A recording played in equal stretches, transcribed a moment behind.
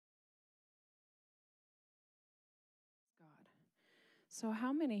So,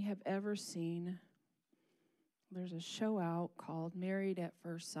 how many have ever seen? There's a show out called Married at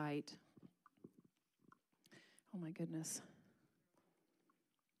First Sight. Oh my goodness.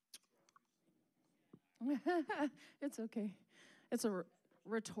 It's okay. It's a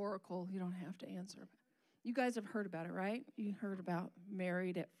rhetorical, you don't have to answer. You guys have heard about it, right? You heard about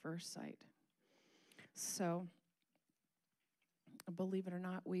Married at First Sight. So, believe it or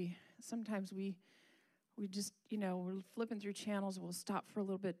not, we just, we're flipping through channels. We'll stop for a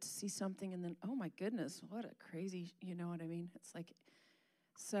little bit to see something, and then, oh my goodness, what a crazy, you know what I mean? It's like,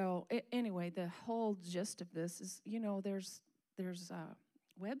 so anyway, the whole gist of this is, there's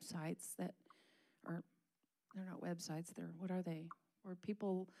websites that are, they're not websites, what are they? Where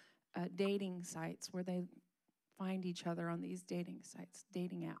people, dating sites where they find each other on these dating sites,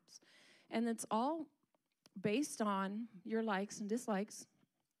 dating apps. And it's all based on your likes and dislikes.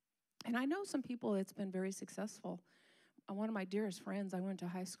 And I know some people it's been very successful. One of my dearest friends I went to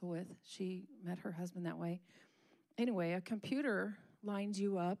high school with, she met her husband that way. Anyway, a computer lines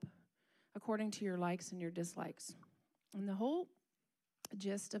you up according to your likes and your dislikes. And the whole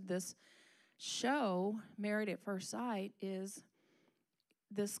gist of this show, Married at First Sight, is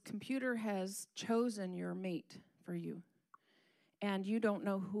this computer has chosen your mate for you. And you don't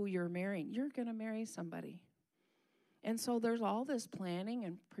know who you're marrying. You're going to marry somebody. And so there's all this planning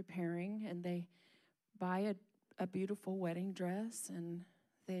and preparing, and they buy a beautiful wedding dress, and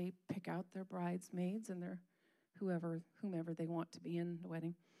they pick out their bridesmaids and their whomever they want to be in the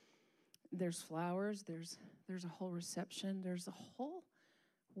wedding. There's flowers, there's a whole reception, there's a whole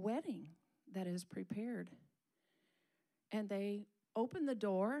wedding that is prepared. And they open the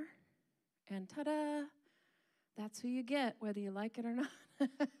door, and ta-da, that's who you get, whether you like it or not.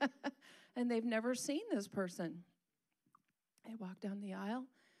 And they've never seen this person. They walk down the aisle,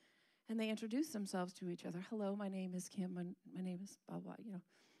 and they introduce themselves to each other. Hello, my name is Kim, my name is blah, blah,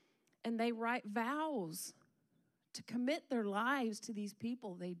 And they write vows to commit their lives to these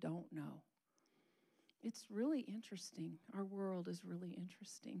people they don't know. It's really interesting. Our world is really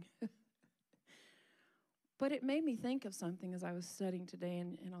interesting. But it made me think of something as I was studying today,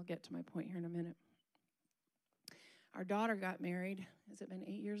 and I'll get to my point here in a minute. Our daughter got married. Has it been 8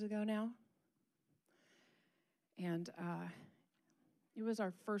 years ago now? And it was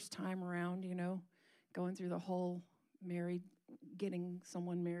our first time around, going through the whole getting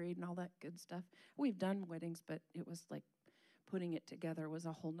someone married and all that good stuff. We've done weddings, but it was like putting it together was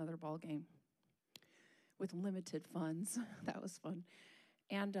a whole nother ball game with limited funds. That was fun.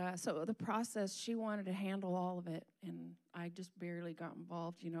 And so the process, she wanted to handle all of it, and I just barely got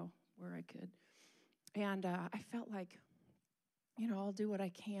involved, where I could. And I felt like, I'll do what I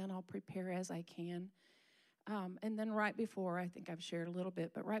can. I'll prepare as I can. And then right before, I think I've shared a little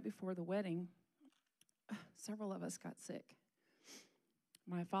bit, but right before the wedding, several of us got sick.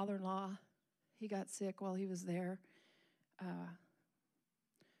 My father-in-law, he got sick while he was there.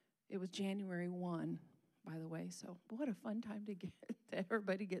 It was January 1, by the way, so what a fun time to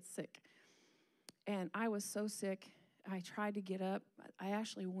everybody get sick. And I was so sick, I tried to get up. I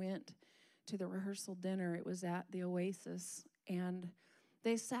actually went to the rehearsal dinner. It was at the Oasis, and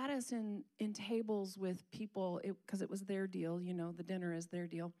they sat us in tables with people, because it was their deal, the dinner is their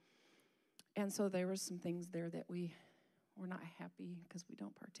deal. And so there were some things there that we were not happy because we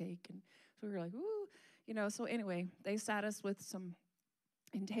don't partake. And so we were like, ooh, So anyway, they sat us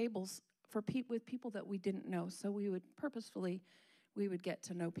in tables with people that we didn't know. So we would get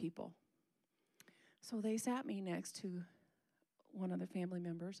to know people. So they sat me next to one of the family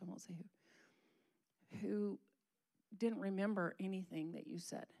members, I won't say who didn't remember anything that you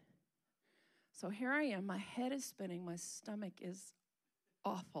said. So here I am, my head is spinning, my stomach is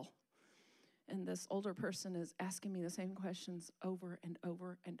awful. And this older person is asking me the same questions over and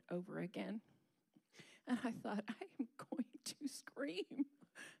over and over again. And I thought, I am going to scream.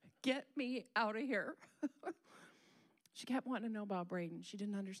 Get me out of here. She kept wanting to know about Braden. She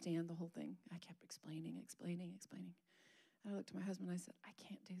didn't understand the whole thing. I kept explaining. I looked at my husband and I said, I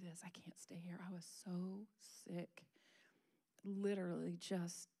can't do this. I can't stay here. I was so sick. Literally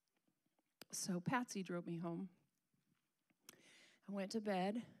just. So Patsy drove me home. I went to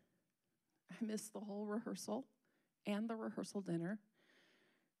bed. I missed the whole rehearsal and the rehearsal dinner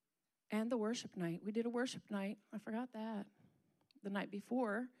and the worship night. We did a worship night. I forgot that. The night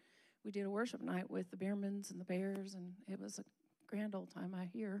before, we did a worship night with the Bearmans and the Bears, and it was a grand old time, I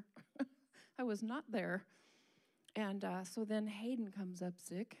hear. I was not there. And so then Hayden comes up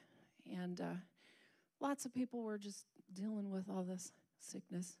sick, and lots of people were just dealing with all this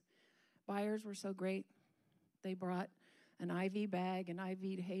sickness. Buyers were so great. They brought an IV bag and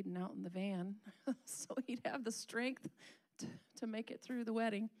IV'd Hayden out in the van so he'd have the strength to make it through the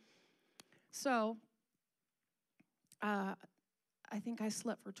wedding. So I think I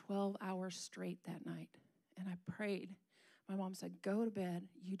slept for 12 hours straight that night, and I prayed. My mom said, go to bed.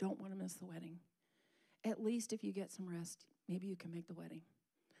 You don't want to miss the wedding. At least if you get some rest, maybe you can make the wedding.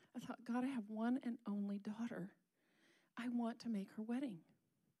 I thought, God, I have one and only daughter. I want to make her wedding.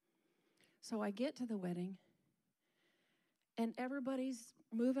 So I get to the wedding, and everybody's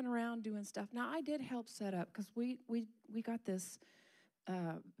moving around doing stuff. Now, I did help set up because we got this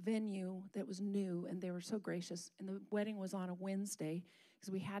venue that was new, and they were so gracious. And the wedding was on a Wednesday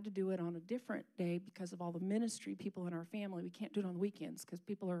because we had to do it on a different day because of all the ministry people in our family. We can't do it on the weekends because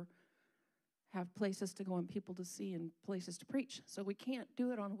people have places to go and people to see and places to preach. So we can't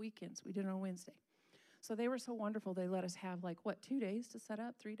do it on weekends. We did it on Wednesday. So they were so wonderful. They let us have 2 days to set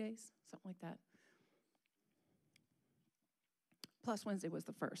up, 3 days, something like that. Plus Wednesday was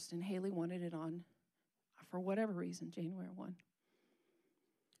the first, and Haley wanted it on, for whatever reason, January 1.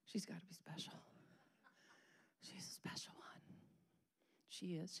 She's got to be special. She's a special one.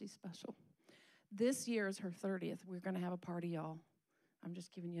 She is. She's special. This year is her 30th. We're going to have a party, y'all. I'm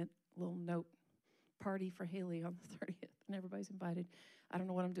just giving you a little note. Party for Haley on the 30th, and everybody's invited. I don't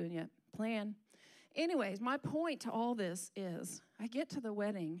know what I'm doing yet. Plan. Anyways, my point to all this is I get to the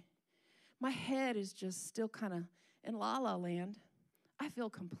wedding. My head is just still kind of in la-la land. I feel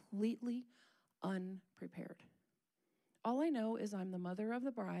completely unprepared. All I know is I'm the mother of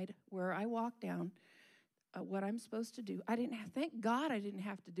the bride, where I walk down what I'm supposed to do. Thank God I didn't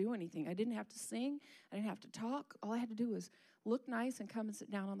have to do anything. I didn't have to sing. I didn't have to talk. All I had to do was look nice and come and sit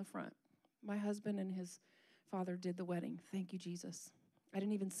down on the front. My husband and his father did the wedding. Thank you, Jesus. I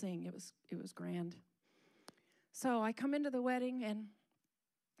didn't even sing. It was grand. So I come into the wedding, and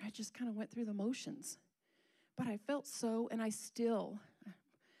I just kind of went through the motions. But I felt and I still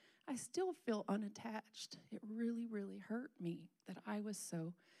feel unattached. It really, really hurt me that I was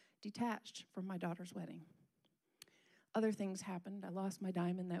so detached from my daughter's wedding. Other things happened. I lost my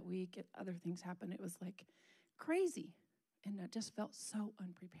diamond that week. Other things happened. It was crazy. And I just felt so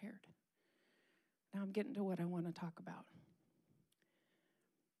unprepared. Now I'm getting to what I want to talk about.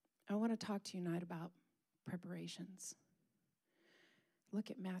 I want to talk to you tonight about preparations. Look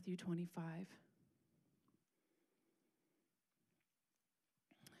at Matthew 25.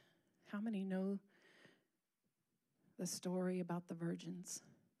 How many know the story about the virgins,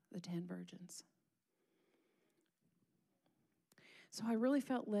 the 10 virgins? So I really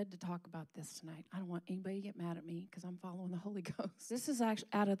felt led to talk about this tonight. I don't want anybody to get mad at me because I'm following the Holy Ghost. This is actually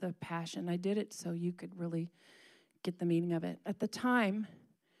out of the Passion. I did it so you could really get the meaning of it. At the time,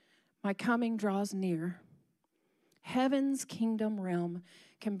 my coming draws near. Heaven's kingdom realm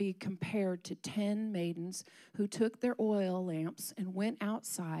can be compared to 10 maidens who took their oil lamps and went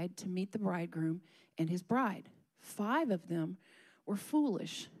outside to meet the bridegroom and his bride. 5 of them were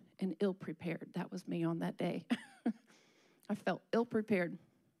foolish and ill-prepared. That was me on that day. I felt ill-prepared,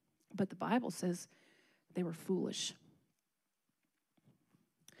 but the Bible says they were foolish.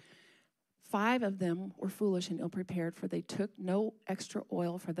 5 of them were foolish and ill-prepared, for they took no extra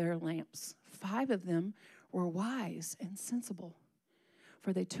oil for their lamps. 5 of them were wise and sensible,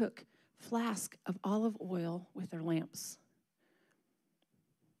 for they took flask of olive oil with their lamps.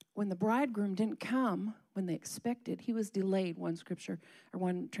 When the bridegroom didn't come when they expected, he was delayed,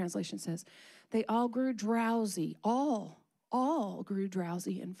 one translation says. They all grew drowsy, all grew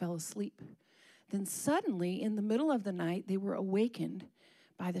drowsy and fell asleep. Then suddenly, in the middle of the night, they were awakened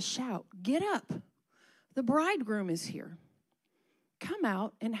by the shout, "Get up, the bridegroom is here. Come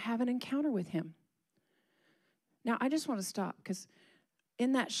out and have an encounter with him." Now, I just want to stop because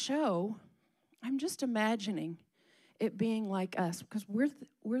in that show, I'm just imagining it being like us because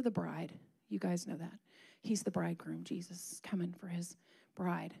we're the bride. You guys know that. He's the bridegroom. Jesus is coming for his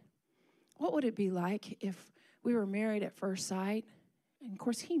bride. What would it be like if we were married at first sight? And, of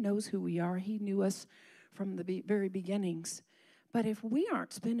course, he knows who we are. He knew us from the very beginnings. But if we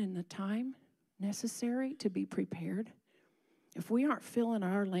aren't spending the time necessary to be prepared, if we aren't filling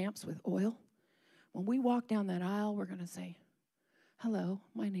our lamps with oil, when we walk down that aisle, we're going to say, "Hello,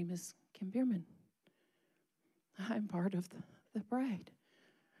 my name is Kim Bierman. I'm part of the bride.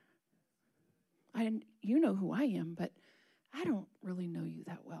 You know who I am, but I don't really know you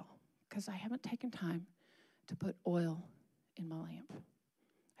that well because I haven't taken time to put oil in my lamp.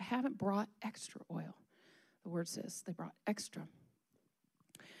 I haven't brought extra oil." The word says they brought extra.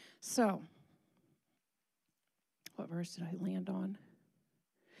 So, what verse did I land on?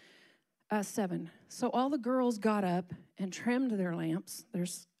 7. So all the girls got up and trimmed their lamps.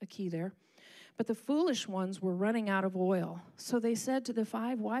 There's a key there. But the foolish ones were running out of oil. So they said to the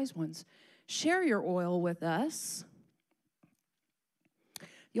 5 wise ones, "Share your oil with us."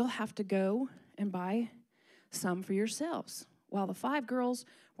 you'll have to go and buy some for yourselves. While the 5 girls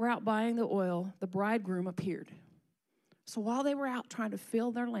were out buying the oil, the bridegroom appeared. So while they were out trying to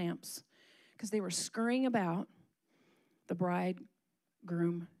fill their lamps, because they were scurrying about, the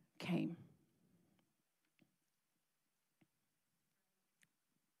bridegroom came.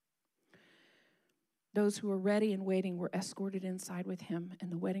 Those who were ready and waiting were escorted inside with him and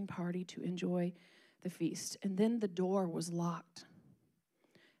the wedding party to enjoy the feast. And then the door was locked.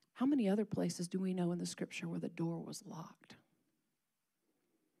 How many other places do we know in the scripture where the door was locked?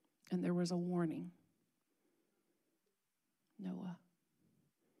 And there was a warning. Noah.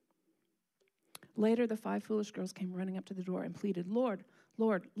 Later, the 5 foolish girls came running up to the door and pleaded, Lord,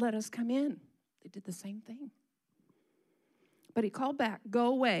 Lord, let us come in. They did the same thing. But he called back, go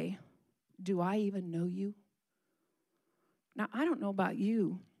away. Do I even know you? Now, I don't know about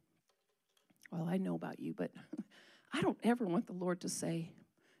you. Well, I know about you, but I don't ever want the Lord to say,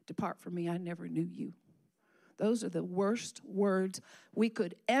 depart from me, I never knew you. Those are the worst words we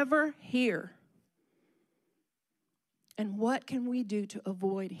could ever hear. And what can we do to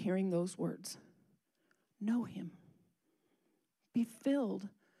avoid hearing those words? Know him. Be filled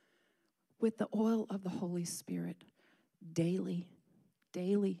with the oil of the Holy Spirit daily,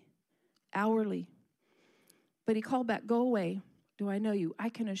 hourly. But he called back, go away. Do I know you? I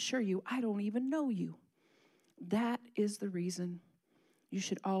can assure you, I don't even know you. That is the reason you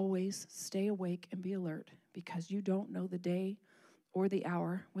should always stay awake and be alert, because you don't know the day or the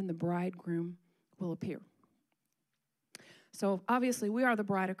hour when the bridegroom will appear. So obviously we are the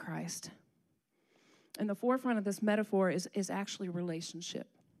bride of Christ. And the forefront of this metaphor is actually relationship.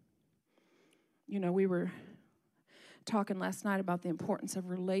 You know, we were talking last night about the importance of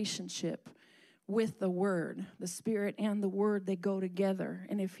relationship with the Word. The Spirit and the Word, they go together.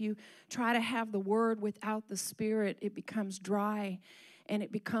 And if you try to have the Word without the Spirit, it becomes dry and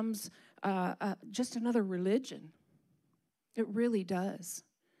it becomes just another religion. It really does.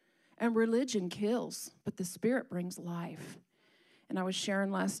 And religion kills, but the Spirit brings life. And I was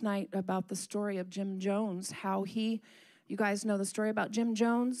sharing last night about the story of Jim Jones, how you guys know the story about Jim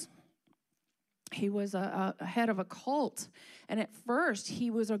Jones? He was a head of a cult. And at first, he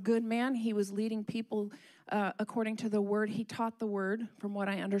was a good man. He was leading people according to the Word. He taught the Word, from what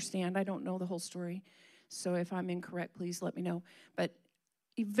I understand. I don't know the whole story. So if I'm incorrect, please let me know. But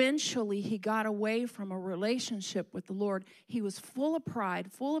eventually, he got away from a relationship with the Lord. He was full of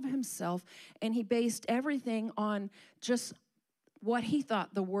pride, full of himself, and he based everything on just what he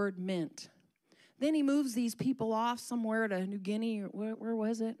thought the Word meant. Then he moves these people off somewhere to New Guinea, or where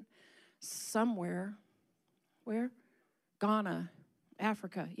was it? Somewhere. Where? Ghana,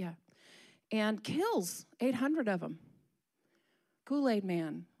 Africa, yeah. And kills 800 of them. Kool-Aid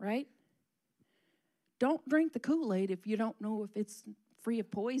man, right? Don't drink the Kool-Aid if you don't know if it's free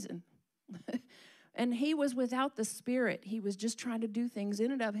of poison. And he was without the Spirit. He was just trying to do things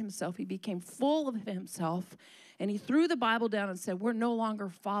in and of himself. He became full of himself, and he threw the Bible down and said, we're no longer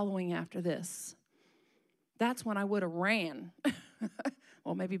following after this. That's when I would have ran.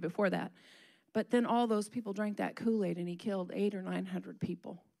 Well, maybe before that. But then all those people drank that Kool-Aid, and he killed 800 or 900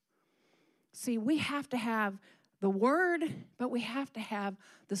 people. See, we have to have the Word, but we have to have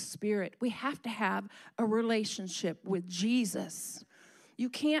the Spirit. We have to have a relationship with Jesus. You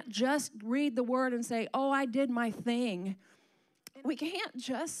can't just read the Word and say, oh, I did my thing. We can't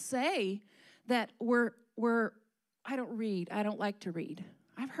just say that I don't read. I don't like to read.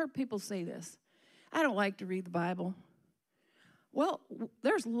 I've heard people say this. I don't like to read the Bible. Well,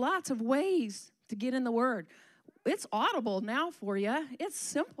 there's lots of ways to get in the Word. It's audible now for you. It's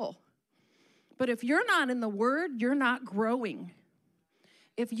simple. But if you're not in the Word, you're not growing.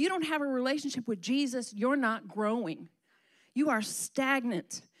 If you don't have a relationship with Jesus, you're not growing. You are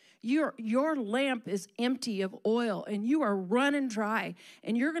stagnant. Your lamp is empty of oil, and you are running dry.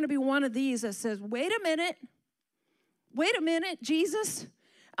 And you're going to be one of these that says, wait a minute, Jesus.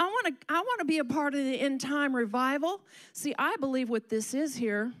 I want to be a part of the end time revival. See, I believe what this is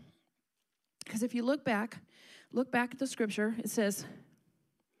here, because if you look back at the scripture, it says,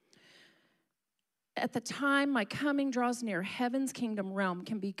 at the time my coming draws near, heaven's kingdom realm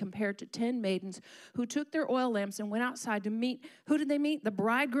can be compared to 10 maidens who took their oil lamps and went outside to meet. Who did they meet? The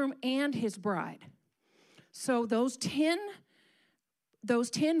bridegroom and his bride. So those 10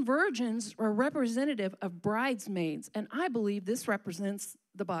 virgins are representative of bridesmaids, and I believe this represents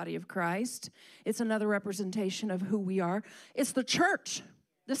the body of Christ. It's another representation of who we are. It's the church.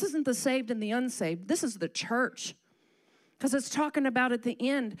 This isn't the saved and the unsaved. This is the church. Because it's talking about at the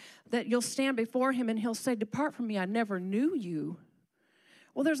end that you'll stand before him and he'll say, depart from me, I never knew you.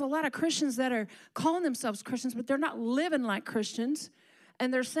 Well, there's a lot of Christians that are calling themselves Christians, but they're not living like Christians.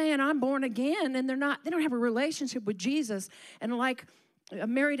 And they're saying, I'm born again, and they don't have a relationship with Jesus. And like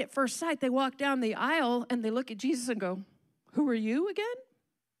Married at First Sight, they walk down the aisle and they look at Jesus and go, who are you again?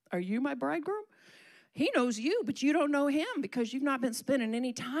 Are you my bridegroom? He knows you, but you don't know him because you've not been spending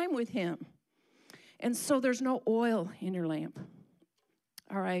any time with him. And so there's no oil in your lamp.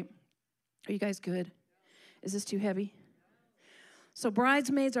 All right. Are you guys good? Is this too heavy? So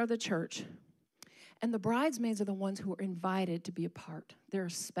bridesmaids are the church. And the bridesmaids are the ones who are invited to be a part. They're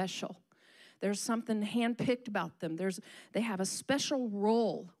special. There's something handpicked about them. They have a special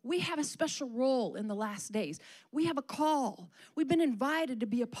role. We have a special role in the last days. We have a call. We've been invited to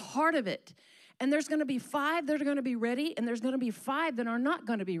be a part of it. And there's going to be 5 that are going to be ready, and there's going to be 5 that are not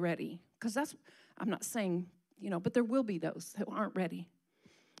going to be ready. Because I'm not saying, but there will be those that aren't ready.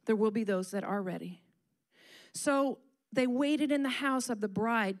 There will be those that are ready. So they waited in the house of the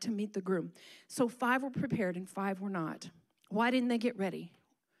bride to meet the groom. So 5 were prepared and 5 were not. Why didn't they get ready?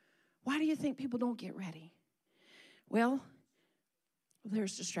 Why do you think people don't get ready? Well,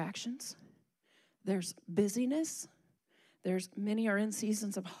 there's distractions. There's busyness. Many are in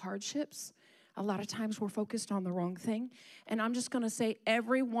seasons of hardships. A lot of times we're focused on the wrong thing. And I'm just going to say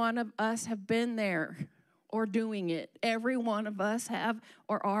every one of us have been there or doing it. Every one of us have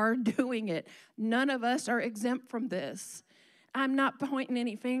or are doing it. None of us are exempt from this. I'm not pointing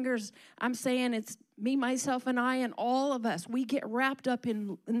any fingers. I'm saying it's me, myself, and I, and all of us. We get wrapped up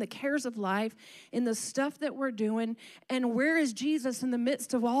in the cares of life, in the stuff that we're doing. And where is Jesus in the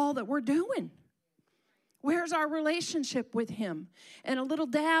midst of all that we're doing? Where's our relationship with him? And a little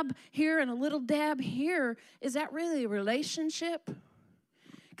dab here and a little dab here, is that really a relationship?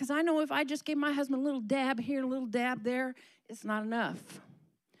 Because I know if I just gave my husband a little dab here and a little dab there, it's not enough.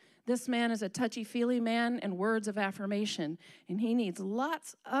 This man is a touchy-feely man and words of affirmation, and he needs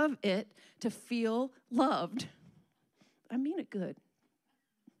lots of it to feel loved. I mean it good.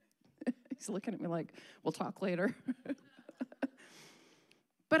 He's looking at me like, we'll talk later.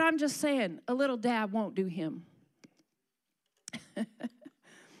 But I'm just saying, a little dab won't do him.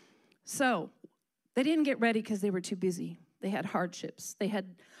 So they didn't get ready because they were too busy. They had hardships. They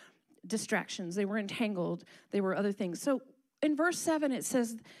had distractions. They were entangled. They were other things. So in verse 7, it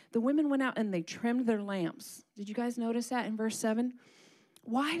says, the women went out and they trimmed their lamps. Did you guys notice that in verse 7?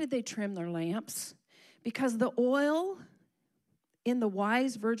 Why did they trim their lamps? Because the oil in the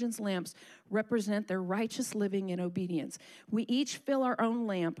wise virgins' lamps represent their righteous living and obedience. We each fill our own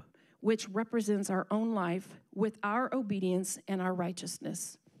lamp, which represents our own life, with our obedience and our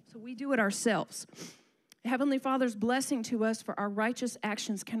righteousness. So we do it ourselves. Heavenly Father's blessing to us for our righteous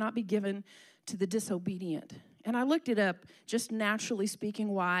actions cannot be given to the disobedient. And I looked it up, just naturally speaking,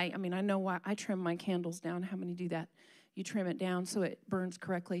 why. I mean, I know why I trim my candles down. How many do that? You trim it down so it burns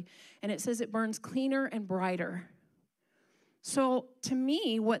correctly. And it says it burns cleaner and brighter. So to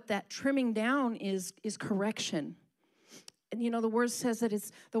me, what that trimming down is correction. And the word says that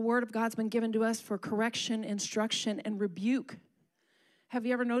it's the word of God's been given to us for correction, instruction, and rebuke. Have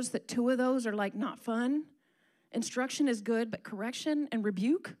you ever noticed that 2 of those are like not fun? Instruction is good, but correction and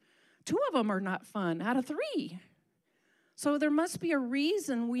rebuke, 2 of them are not fun out of 3. So there must be a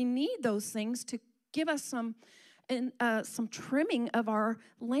reason we need those things to give us some trimming of our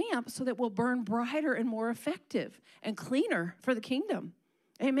lamp so that we'll burn brighter and more effective and cleaner for the kingdom.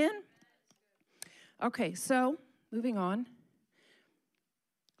 Amen? Okay, so moving on.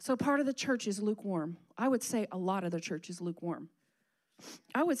 So part of the church is lukewarm. I would say a lot of the church is lukewarm.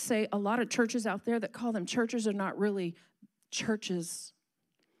 I would say a lot of churches out there that call them churches are not really churches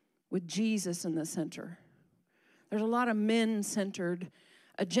with Jesus in the center. There's a lot of men-centered,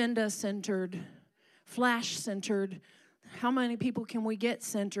 agenda-centered, flash-centered, how many people can we get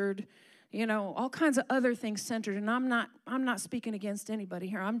centered, all kinds of other things centered. And I'm not speaking against anybody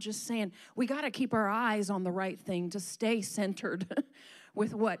here. I'm just saying we got to keep our eyes on the right thing to stay centered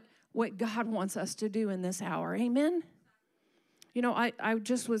with what God wants us to do in this hour. Amen? I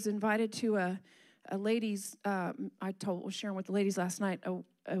just was invited to a ladies, was sharing with the ladies last night,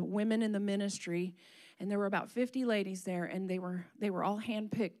 a women in the ministry, and there were about 50 ladies there, and they were all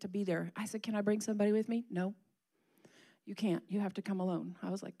handpicked to be there. I said, can I bring somebody with me? No, you can't. You have to come alone. I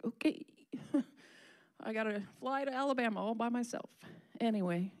was like, okay. I got to fly to Alabama all by myself.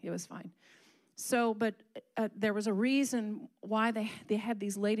 Anyway, it was fine. So, but there was a reason why they had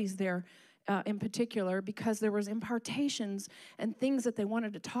these ladies there in particular, because there was impartations and things that they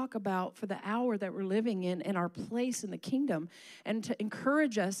wanted to talk about for the hour that we're living in and our place in the kingdom, and to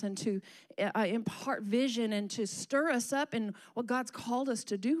encourage us and to impart vision and to stir us up in what God's called us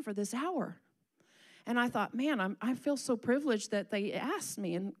to do for this hour. And I thought, man, I feel so privileged that they asked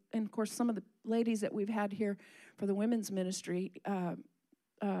me. And of course, some of the ladies that we've had here for the women's ministry,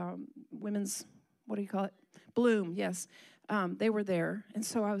 women's, what do you call it? Bloom, yes. They were there. And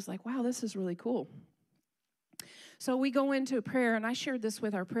so I was like, wow, this is really cool. So we go into prayer, and I shared this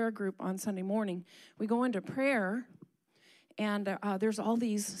with our prayer group on Sunday morning. We go into prayer, and there's all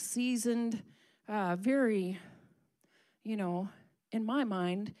these seasoned, very, in my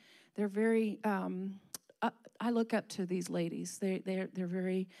mind, they're very, I look up to these ladies. They've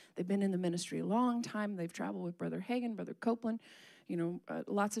been in the ministry a long time. They've traveled with Brother Hagin, Brother Copeland,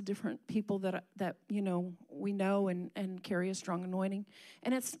 lots of different people that we know and carry a strong anointing.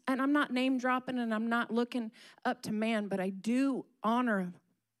 And I'm not name dropping, and I'm not looking up to man, but I do honor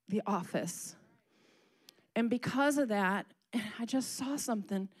the office. And because of that, I just saw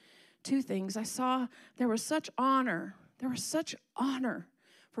something, two things. I saw there was such honor. There was such honor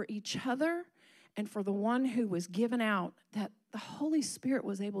for each other and for the one who was given out, that the Holy Spirit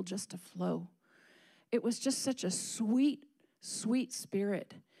was able just to flow. It was just such a sweet, sweet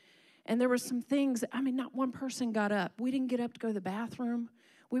spirit. And there were some things, not one person got up. We didn't get up to go to the bathroom.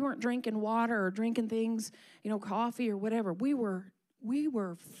 We weren't drinking water or drinking things, coffee or whatever. We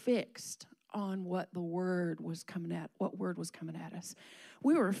were fixed on what word was coming at us.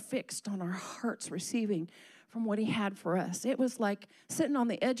 We were fixed on our hearts receiving from what he had for us. It was like sitting on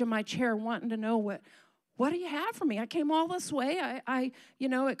the edge of my chair wanting to know what do you have for me? I came all this way.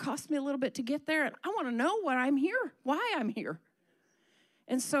 It cost me a little bit to get there, and I want to know why I'm here.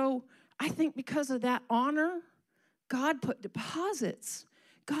 And so I think because of that honor, God put deposits.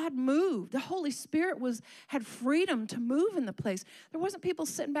 God moved. The Holy Spirit had freedom to move in the place. There wasn't people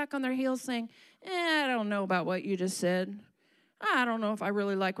sitting back on their heels saying, I don't know about what you just said. I don't know if I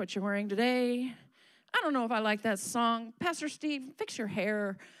really like what you're wearing today. I don't know if I like that song. Pastor Steve, fix your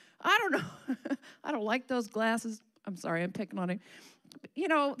hair. I don't know. I don't like those glasses. I'm sorry, I'm picking on him.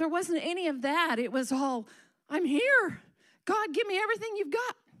 There wasn't any of that. It was all, I'm here. God, give me everything you've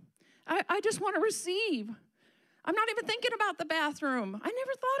got. I just want to receive. I'm not even thinking about the bathroom. I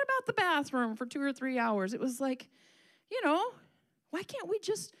never thought about the bathroom for 2 or 3 hours. It was like, why can't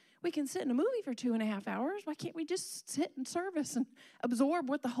we can sit in a movie for 2.5 hours. Why can't we just sit in service and absorb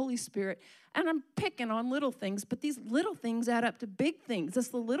what the Holy Spirit? And I'm picking on little things, but these little things add up to big things. It's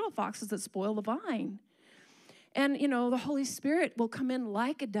the little foxes that spoil the vine. And, the Holy Spirit will come in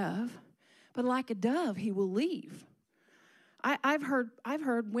like a dove, but like a dove, he will leave. I've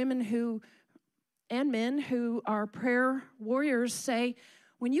heard women and men who are prayer warriors say,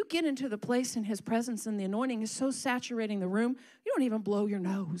 when you get into the place in his presence and the anointing is so saturating the room, you don't even blow your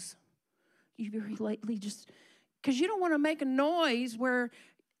nose. You very lightly because you don't want to make a noise where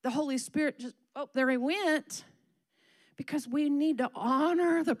the Holy Spirit just, there he went. Because we need to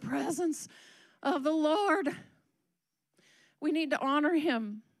honor the presence of the Lord. We need to honor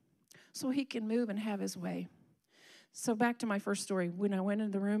him so he can move and have his way. So back to my first story. When I went in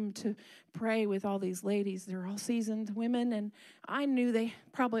the room to pray with all these ladies, they're all seasoned women, and I knew they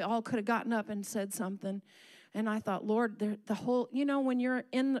probably all could have gotten up and said something. And I thought, Lord, the whole, when you're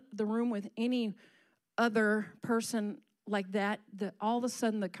in the room with any other person like that, all of a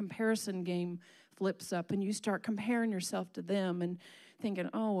sudden the comparison game flips up, and you start comparing yourself to them and thinking,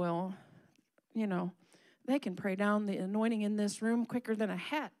 oh, well, they can pray down the anointing in this room quicker than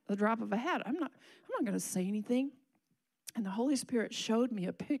the drop of a hat. I'm not going to say anything. And the Holy Spirit showed me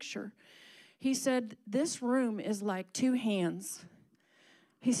a picture. He said, this room is like two hands.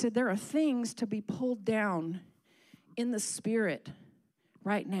 He said, there are things to be pulled down in the Spirit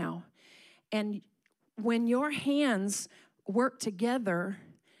right now. And when your hands work together,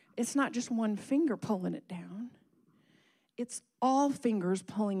 it's not just one finger pulling it down. It's all fingers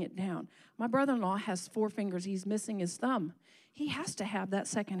pulling it down. My brother-in-law has 4 fingers. He's missing his thumb. He has to have that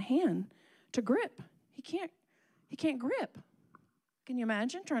second hand to grip. He can't grip. Can you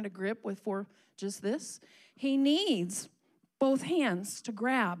imagine trying to grip with 4 just this? He needs both hands to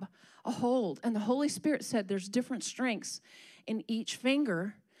grab a hold. And the Holy Spirit said there's different strengths in each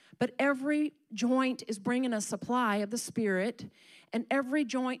finger, but every joint is bringing a supply of the Spirit, and every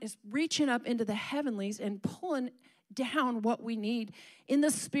joint is reaching up into the heavenlies and pulling down what we need in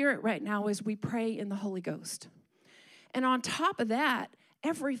the Spirit right now as we pray in the Holy Ghost. And on top of that,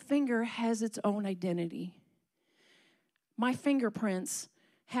 every finger has its own identity. My fingerprints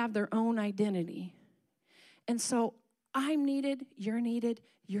have their own identity. And so I'm needed, you're needed,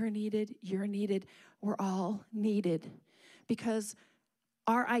 you're needed, you're needed. We're all needed because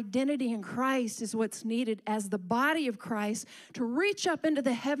our identity in Christ is what's needed as the body of Christ to reach up into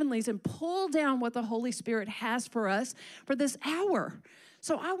the heavenlies and pull down what the Holy Spirit has for us for this hour.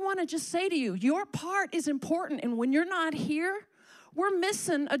 So I want to just say to you, your part is important. And when you're not here, we're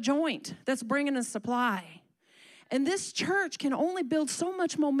missing a joint that's bringing a supply. And this church can only build so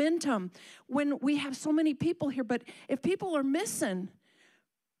much momentum when we have so many people here. But if people are missing,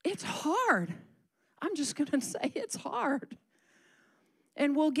 it's hard. I'm just going to say it's hard.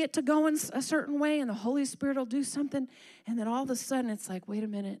 And we'll get to going a certain way, and the Holy Spirit will do something, and then all of a sudden it's like, wait a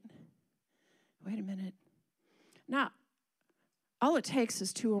minute. Now, all it takes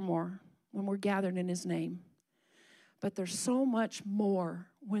is 2 or more when we're gathered in his name. But there's so much more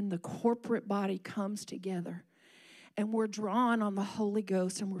when the corporate body comes together and we're drawn on the Holy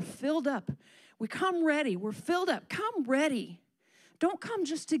Ghost and we're filled up. We come ready. We're filled up. Come ready. Don't come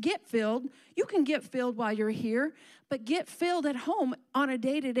just to get filled. You can get filled while you're here, but get filled at home on a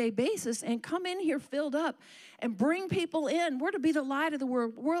day-to-day basis and come in here filled up and bring people in. We're to be the light of the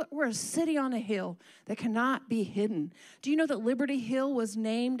world. We're a city on a hill that cannot be hidden. Do you know that Liberty Hill was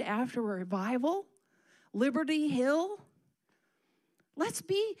named after a revival? Liberty Hill? Let's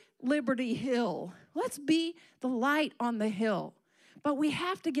be Liberty Hill. Let's be the light on the hill. But we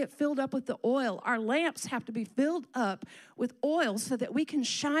have to get filled up with the oil. Our lamps have to be filled up with oil so that we can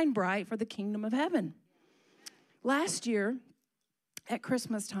shine bright for the kingdom of heaven. Last year, at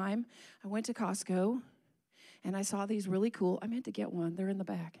Christmas time, I went to Costco, and I saw these really cool. I meant to get one. They're in the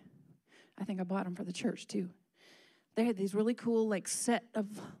back. I think I bought them for the church, too. They had these really cool, like, set of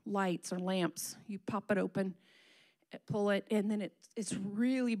lights or lamps. You pop it open, pull it, and then it's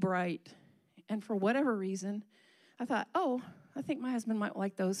really bright. And for whatever reason, I thought, oh, I think my husband might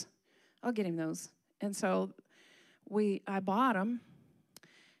like those. I'll get him those. And so I bought them,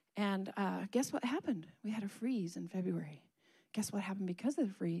 and guess what happened? We had a freeze in February. Guess what happened because of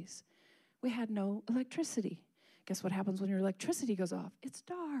the freeze? We had no electricity. Guess what happens when your electricity goes off? It's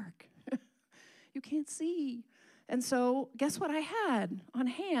dark. You can't see. And so guess what I had on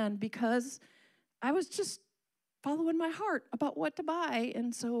hand, because I was just following my heart about what to buy.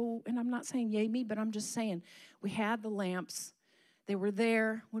 And I'm not saying yay me, but I'm just saying we had the lamps. They were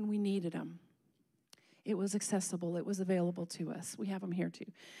there when we needed them. It was accessible. It was available to us. We have them here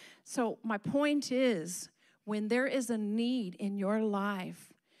too. So my point is, when there is a need in your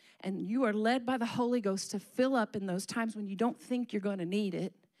life and you are led by the Holy Ghost to fill up in those times when you don't think you're going to need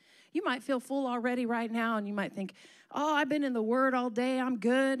it, you might feel full already right now, and you might think, oh, I've been in the Word all day. I'm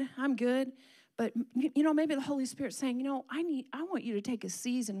good. But, maybe the Holy Spirit's saying, I want you to take a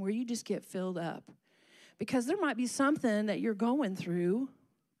season where you just get filled up. Because there might be something that you're going through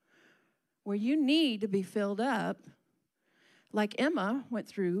where you need to be filled up, like Emma went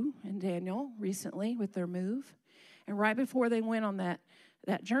through and Daniel recently with their move. And right before they went on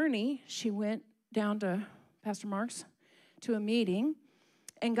that journey, she went down to Pastor Mark's to a meeting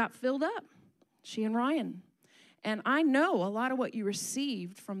and got filled up, she and Ryan. And I know a lot of what you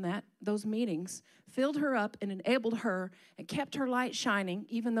received from those meetings filled her up and enabled her and kept her light shining,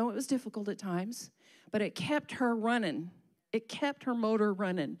 even though it was difficult at times, but it kept her running. It kept her motor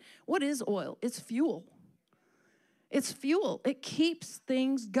running. What is oil? It's fuel. It's fuel. It keeps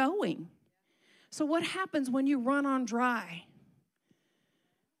things going. So what happens when you run on dry?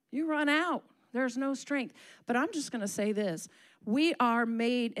 You run out. There's no strength. But I'm just going to say this. We are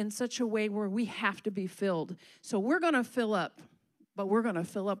made in such a way where we have to be filled. So we're going to fill up, but we're going to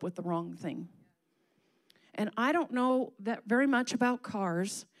fill up with the wrong thing. And I don't know that very much about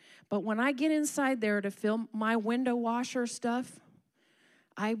cars, but when I get inside there to fill my window washer stuff,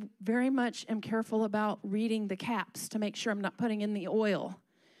 I very much am careful about reading the caps to make sure I'm not putting in the oil,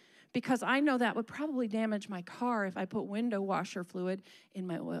 because I know that would probably damage my car if I put window washer fluid in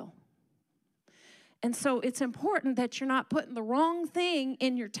my oil. And so it's important that you're not putting the wrong thing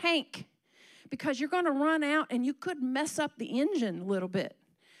in your tank, because you're going to run out and you could mess up the engine a little bit.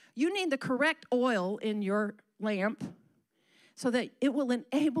 You need the correct oil in your lamp so that it will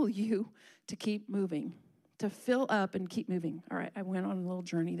enable you to keep moving, to fill up and keep moving. All right, I went on a little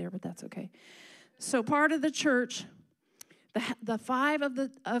journey there, but that's okay. So part of the church, the 5 of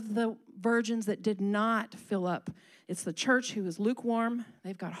the virgins that did not fill up, it's the church who is lukewarm.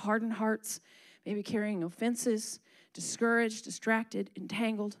 They've got hardened hearts, maybe carrying offenses, discouraged, distracted,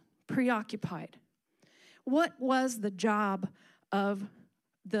 entangled, preoccupied. What was the job of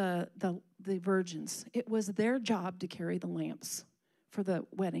the virgins? It was their job to carry the lamps for the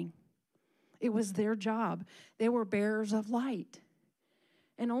wedding. It was their job. They were bearers of light.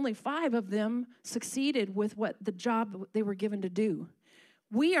 And only 5 of them succeeded with what the job they were given to do.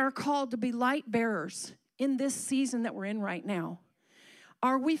 We are called to be light bearers in this season that we're in right now.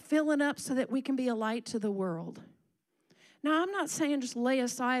 Are we filling up so that we can be a light to the world? Now, I'm not saying just lay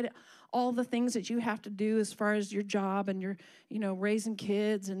aside all the things that you have to do as far as your job and your, raising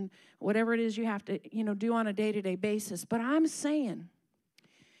kids and whatever it is you have to, do on a day-to-day basis. But I'm saying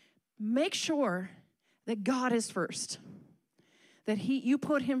make sure that God is first, that you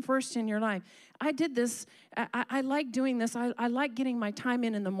put him first in your life. I did this. I like doing this. I like getting my time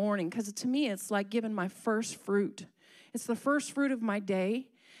in the morning because to me it's like giving my first fruit. It's the first fruit of my day.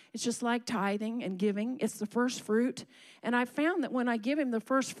 It's just like tithing and giving. It's the first fruit. And I found that when I give him the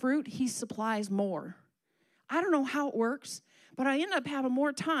first fruit, he supplies more. I don't know how it works, but I end up having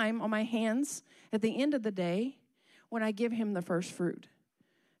more time on my hands at the end of the day when I give him the first fruit.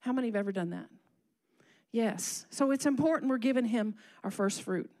 How many have ever done that? Yes. So it's important we're giving him our first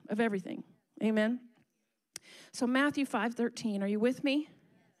fruit of everything. Amen. So Matthew 5:13. Are you with me?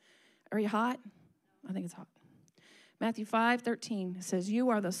 Are you hot? I think it's hot. Matthew 5:13 says, "You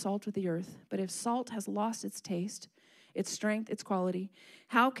are the salt of the earth, but if salt has lost its taste, its strength, its quality,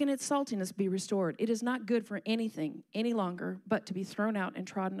 how can its saltiness be restored? It is not good for anything any longer but to be thrown out and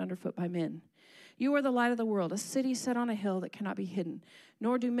trodden underfoot by men. You are the light of the world, a city set on a hill that cannot be hidden.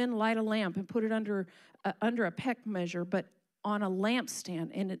 Nor do men light a lamp and put it under a peck measure, but on a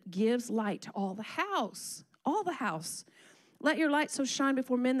lampstand, and it gives light to all the house." All the house. "Let your light so shine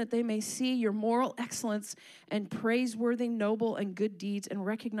before men that they may see your moral excellence and praiseworthy, noble, and good deeds, and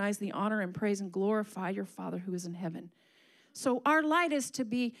recognize the honor and praise and glorify your Father who is in heaven." So our light is to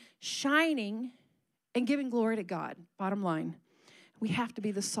be shining and giving glory to God, bottom line. We have to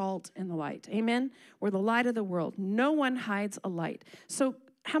be the salt and the light. Amen? We're the light of the world. No one hides a light. So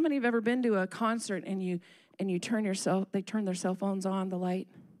how many have ever been to a concert and they turn their cell phones on, the light?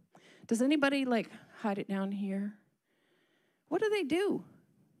 Does anybody like hide it down here? What do?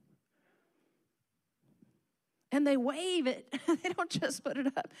 And they wave it. They don't just put it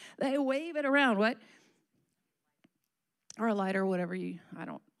up. They wave it around. What? Or a lighter, whatever I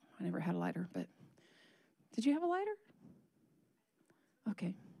never had a lighter, but did you have a lighter?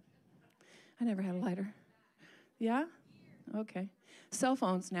 Okay. I never had a lighter. Yeah? Okay. Cell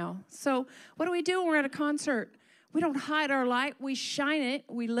phones now. So what do we do when we're at a concert? We don't hide our light. We shine it.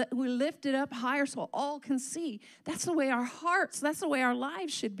 We lift it up higher so all can see. That's the way our hearts, that's the way our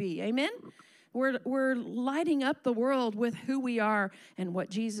lives should be. Amen? We're lighting up the world with who we are and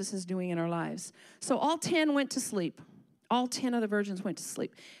what Jesus is doing in our lives. So all 10 went to sleep. All 10 of the virgins went to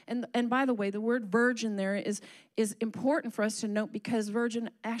sleep. And by the way, the word virgin there is important for us to note because virgin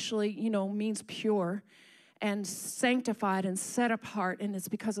actually, means pure and sanctified and set apart, and it's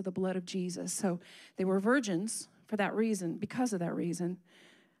because of the blood of Jesus. So they were virgins for that reason, because of that reason.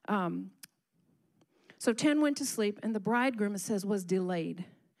 So 10 went to sleep, and the bridegroom, it says, was delayed.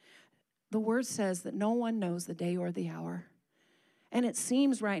 The word says that no one knows the day or the hour. And it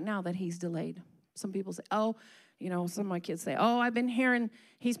seems right now that he's delayed. Some people say, some of my kids say, I've been hearing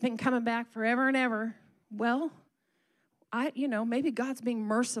he's been coming back forever and ever. Well, maybe God's being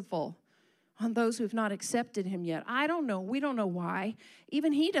merciful on those who have not accepted him yet. I don't know. We don't know why.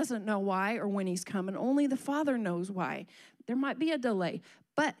 Even he doesn't know why or when he's coming. Only the Father knows why. There might be a delay,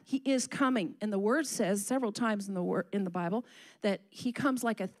 but he is coming. And the word says several times in the Bible that he comes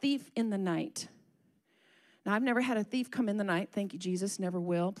like a thief in the night. Now, I've never had a thief come in the night. Thank you, Jesus. Never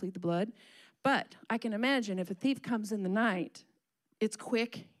will. Plead the blood. But I can imagine if a thief comes in the night, it's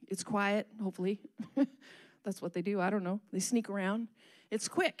quick, it's quiet, hopefully. That's what they do. I don't know. They sneak around. It's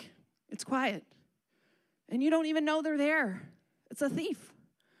quick. It's quiet. And you don't even know they're there. It's a thief.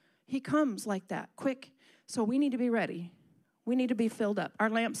 He comes like that, quick. So we need to be ready. We need to be filled up. Our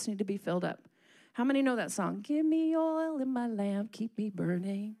lamps need to be filled up. How many know that song? Give me oil in my lamp, keep me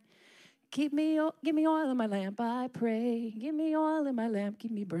burning. Give me oil in my lamp, I pray. Give me oil in my lamp,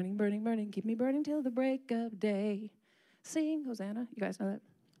 keep me burning, burning, burning. Keep me burning till the break of day. Sing, Hosanna. You guys know that?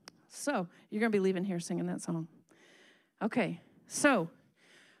 So you're going to be leaving here singing that song. Okay, so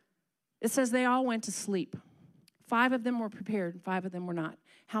it says they all went to sleep. 5 of them were prepared, 5 of them were not.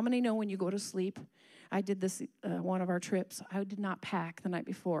 How many know when you go to sleep? I did this one of our trips. I did not pack the night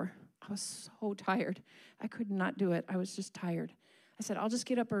before. I was so tired. I could not do it. I was just tired. I said, I'll just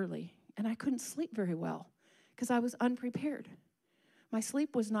get up early. And I couldn't sleep very well because I was unprepared. My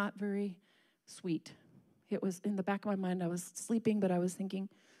sleep was not very sweet. It was in the back of my mind. I was sleeping, but I was thinking,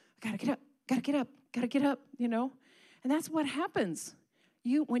 I gotta get up, And that's what happens.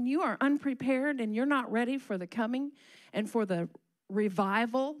 When you are unprepared and you're not ready for the coming and for the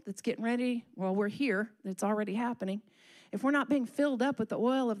revival that's getting ready, well, we're here. It's already happening. If we're not being filled up with the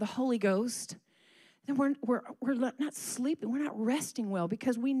oil of the Holy Ghost, then we're not sleeping. We're not resting well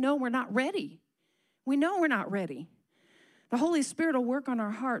because we know we're not ready. We know we're not ready. The Holy Spirit will work on our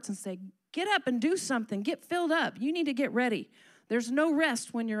hearts and say, get up and do something. Get filled up. You need to get ready. There's no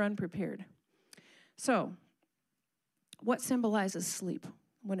rest when you're unprepared. So, what symbolizes sleep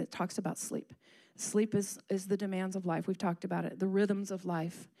when it talks about sleep? Sleep is the demands of life. We've talked about it. The rhythms of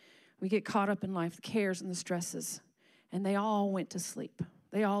life. We get caught up in life, the cares and the stresses. And they all went to sleep.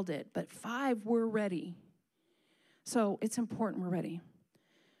 They all did. But 5 were ready. So it's important we're ready.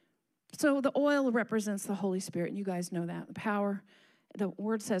 So the oil represents the Holy Spirit, and you guys know that. The power, the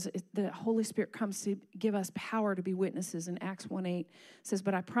word says the Holy Spirit comes to give us power to be witnesses. In Acts 1:8 says,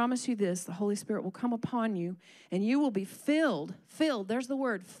 but I promise you this, the Holy Spirit will come upon you, and you will be filled. Filled, there's the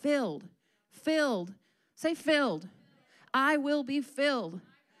word, filled. Filled. Say filled. I will be filled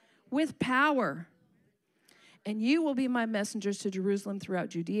with power. And you will be my messengers to Jerusalem, throughout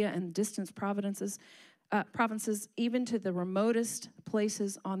Judea and distant provinces, even to the remotest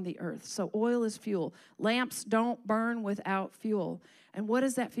places on the earth. So oil is fuel. Lamps don't burn without fuel. And what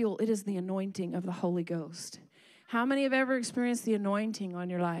is that fuel? It is the anointing of the Holy Ghost. How many have ever experienced the anointing on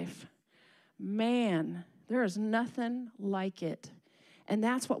your life? Man, there is nothing like it. And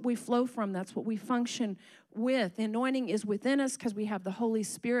that's what we flow from. That's what we function with. The anointing is within us because we have the Holy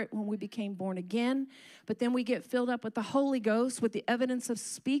Spirit when we became born again. But then we get filled up with the Holy Ghost, with the evidence of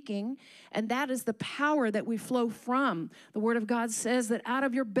speaking. And that is the power that we flow from. The Word of God says that out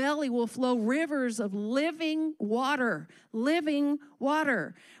of your belly will flow rivers of living water. Living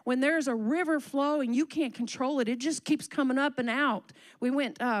water. When there's a river flowing, you can't control it. It just keeps coming up and out. We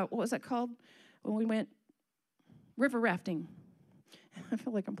went, what was that called? When we went river rafting. I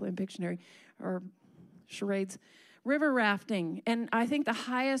feel like I'm playing Pictionary or charades. River rafting. And I think the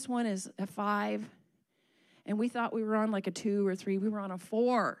highest one is a 5. And we thought we were on like a 2 or 3. We were on a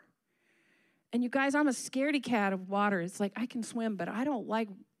 4. And you guys, I'm a scaredy cat of water. It's like I can swim, but I don't like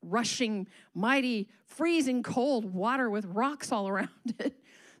rushing, mighty, freezing cold water with rocks all around it.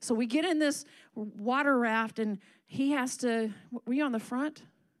 So we get in this water raft, and he has to, were you on the front?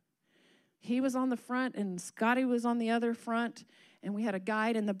 He was on the front, and Scotty was on the other front. And we had a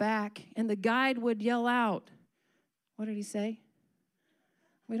guide in the back, and the guide would yell out. What did he say?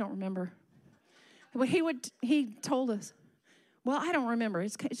 We don't remember. But he told us. Well, I don't remember.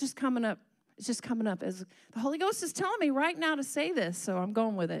 It's just coming up. It's just coming up. As the Holy Ghost is telling me right now to say this, so I'm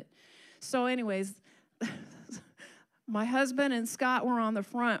going with it. So anyways, my husband and Scott were on the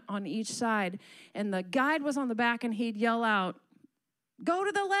front on each side, and the guide was on the back, and he'd yell out, go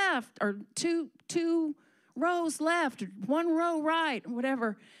to the left, or two rows left, 1 row right,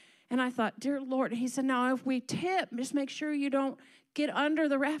 whatever. And I thought, dear Lord, he said, now if we tip, just make sure you don't get under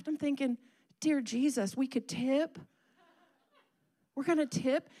the raft. I'm thinking, dear Jesus, we could tip. We're going to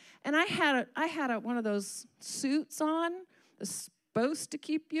tip. And I had one of those suits on that's supposed to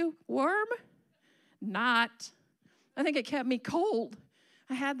keep you warm. Not. I think it kept me cold.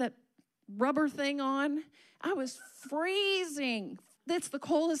 I had that rubber thing on. I was freezing. That's the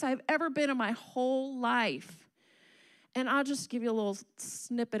coldest I've ever been in my whole life. And I'll just give you a little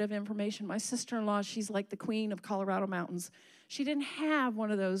snippet of information. My sister-in-law, she's like the queen of Colorado mountains. She didn't have one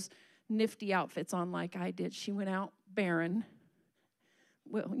of those nifty outfits on like I did. She went out barren.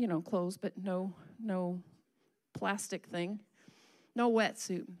 Well, you know, clothes, but no plastic thing. No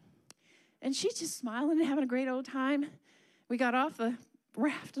wetsuit. And she's just smiling and having a great old time. We got off the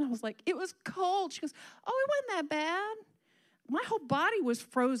raft, and I was like, it was cold. She goes, oh, it wasn't that bad. My whole body was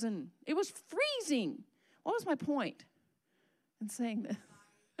frozen. It was freezing. What was my point in saying this?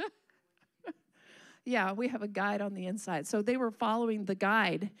 Yeah, we have a guide on the inside. So they were following the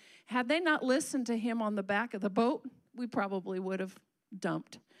guide. Had they not listened to him on the back of the boat, we probably would have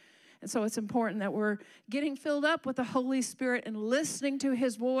dumped. And so it's important that we're getting filled up with the Holy Spirit and listening to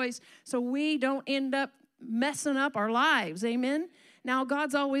his voice so we don't end up messing up our lives. Amen? Now,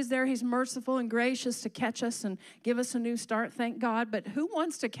 God's always there. He's merciful and gracious to catch us and give us a new start, thank God. But who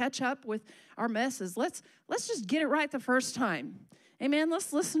wants to catch up with our messes? Let's just get it right the first time. Amen?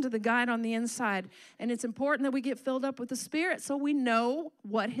 Let's listen to the guide on the inside. And it's important that we get filled up with the Spirit so we know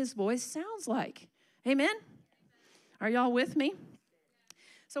what his voice sounds like. Amen? Are y'all with me?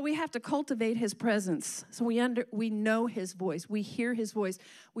 So we have to cultivate his presence. So we know his voice. We hear his voice.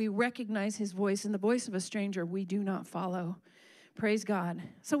 We recognize his voice. And the voice of a stranger we do not follow. Praise God.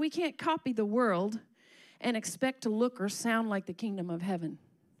 So we can't copy the world and expect to look or sound like the kingdom of heaven.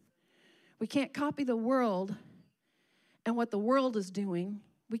 We can't copy the world and what the world is doing.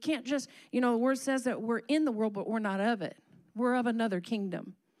 We can't just, the word says that we're in the world, but we're not of it. We're of another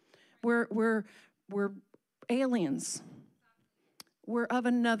kingdom. We're aliens. We're of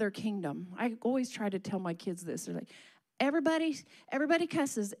another kingdom. I always try to tell my kids this. They're like, everybody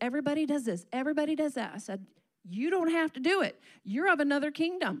cusses. Everybody does this. Everybody does that. I said, you don't have to do it. You're of another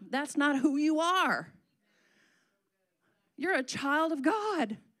kingdom. That's not who you are. You're a child of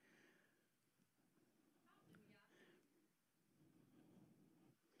God.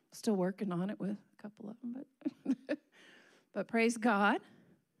 Still working on it with a couple of them, but praise God.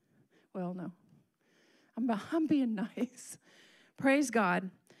 Well, no. I'm being nice. Praise God.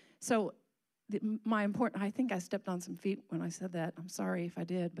 So I think I stepped on some feet when I said that. I'm sorry if I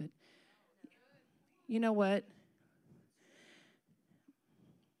did, but you know what?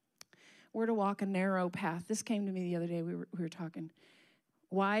 We're to walk a narrow path. This came to me the other day. We were talking.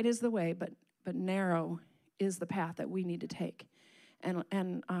 Wide is the way, but narrow is the path that we need to take. And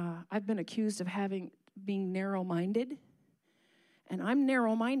I've been accused of being narrow-minded. And I'm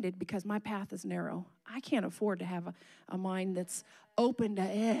narrow-minded because my path is narrow. I can't afford to have a mind that's open to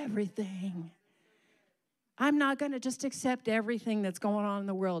everything. I'm not going to just accept everything that's going on in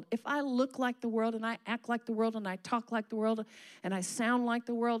the world. If I look like the world and I act like the world and I talk like the world and I sound like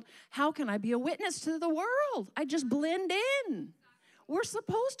the world, how can I be a witness to the world? I just blend in. We're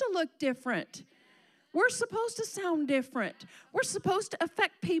supposed to look different. We're supposed to sound different. We're supposed to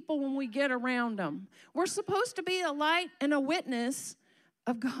affect people when we get around them. We're supposed to be a light and a witness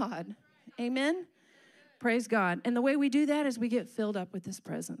of God. Amen? Praise God. And the way we do that is we get filled up with His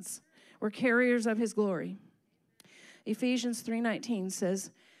presence. We're carriers of His glory. Ephesians 3:19 says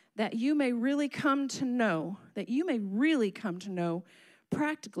that you may really come to know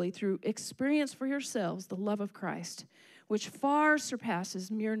practically through experience for yourselves the love of Christ, which far surpasses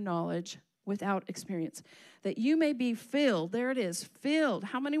mere knowledge without experience. That you may be filled, there it is, filled.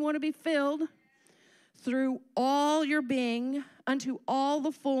 How many want to be filled? Through all your being unto all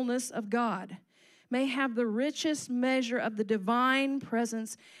the fullness of God. May have the richest measure of the divine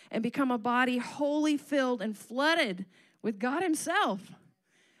presence and become a body wholly filled and flooded with God Himself.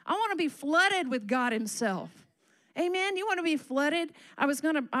 I want to be flooded with God Himself. Amen. You want to be flooded? I was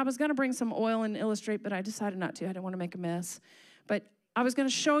gonna bring some oil and illustrate, but I decided not to. I didn't want to make a mess. But I was going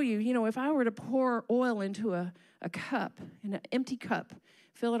to show you, if I were to pour oil into a cup, in an empty cup,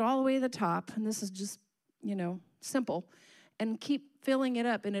 fill it all the way to the top, and this is just, simple, and keep filling it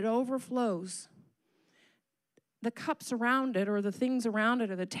up, and it overflows. The cups around it or the things around it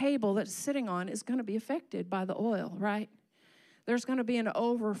or the table that's sitting on is going to be affected by the oil, right? There's going to be an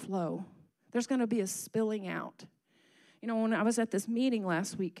overflow. There's going to be a spilling out. When I was at this meeting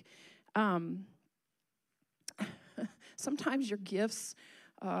last week, sometimes your gifts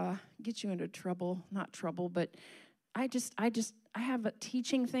get you into trouble. Not trouble, but I have a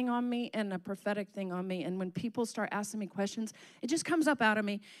teaching thing on me and a prophetic thing on me. And when people start asking me questions, it just comes up out of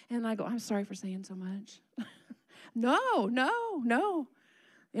me. And I go, I'm sorry for saying so much. No.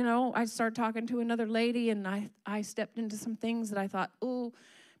 I started talking to another lady, and I stepped into some things that I thought, oh,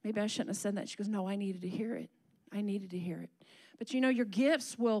 maybe I shouldn't have said that. She goes, no, I needed to hear it. But your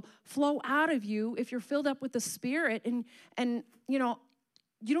gifts will flow out of you if you're filled up with the Spirit, and you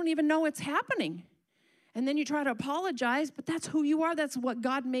don't even know it's happening. And then you try to apologize, but that's who you are. That's what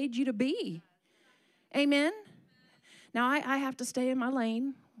God made you to be. Amen? Now, I have to stay in my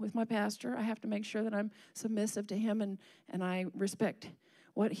lane with my pastor. I have to make sure that I'm submissive to him and I respect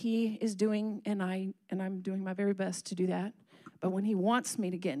what he is doing, and I'm doing my very best to do that. But when he wants me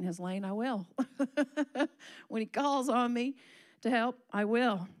to get in his lane, I will. When he calls on me to help, I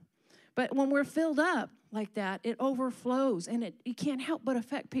will. But when we're filled up like that, it overflows, and you can't help but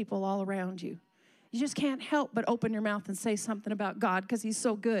affect people all around you. You just can't help but open your mouth and say something about God because He's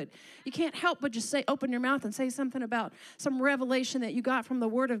so good. You can't help but just open your mouth and say something about some revelation that you got from the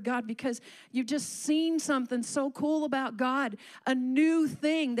Word of God because you've just seen something so cool about God, a new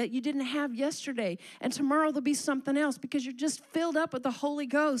thing that you didn't have yesterday. And tomorrow there'll be something else because you're just filled up with the Holy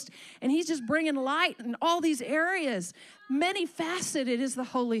Ghost. And He's just bringing light in all these areas. Many faceted is the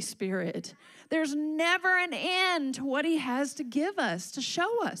Holy Spirit. There's never an end to what He has to give us, to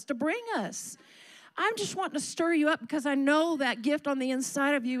show us, to bring us. I'm just wanting to stir you up because I know that gift on the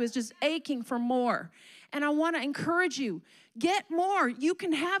inside of you is just aching for more. And I want to encourage you, get more. You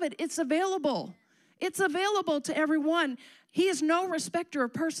can have it. It's available. It's available to everyone. He is no respecter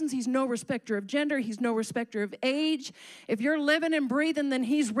of persons. He's no respecter of gender. He's no respecter of age. If you're living and breathing, then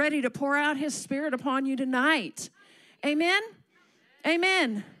He's ready to pour out His Spirit upon you tonight. Amen?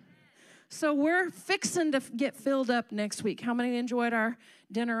 Amen. So we're fixing to get filled up next week. How many enjoyed our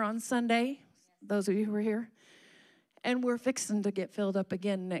dinner on Sunday? Those of you who are here. And we're fixing to get filled up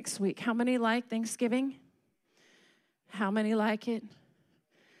again next week. How many like Thanksgiving? How many like it?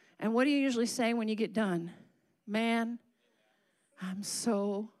 And what do you usually say when you get done? Man, I'm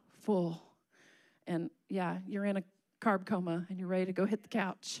so full. And yeah, you're in a carb coma and you're ready to go hit the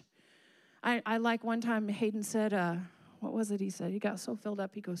couch. I like one time Hayden said, what was it he said? He got so filled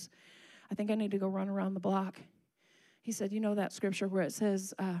up, he goes, I think I need to go run around the block. He said, that scripture where it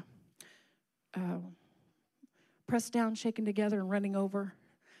says, pressed down, shaken together, and running over.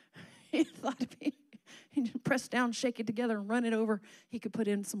 He thought He just press down, shake it together, and run it over. He could put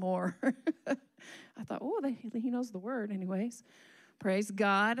in some more. I thought, oh, he knows the word anyways. Praise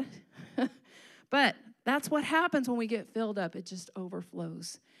God. But that's what happens when we get filled up. It just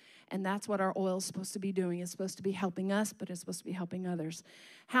overflows. And that's what our oil is supposed to be doing. It's supposed to be helping us, but it's supposed to be helping others.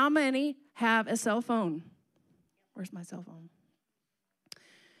 How many have a cell phone? Where's my cell phone?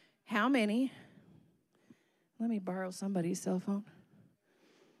 How many? Let me borrow somebody's cell phone.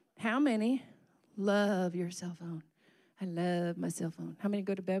 How many love your cell phone? I love my cell phone. How many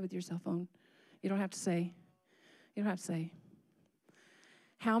go to bed with your cell phone? You don't have to say. You don't have to say.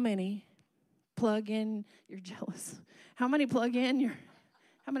 How many plug in? You're jealous. How many plug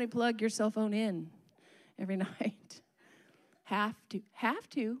your cell phone in every night? Have to. Have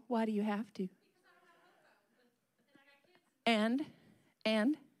to? Why do you have to? And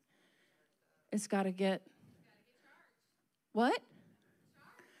it's got to get what?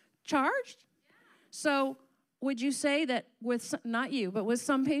 Charged? So would you say that with, not you, but with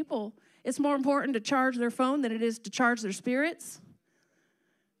some people, it's more important to charge their phone than it is to charge their spirits?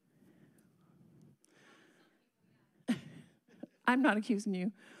 I'm not accusing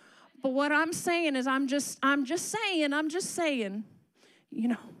you. But what I'm saying is I'm just saying, you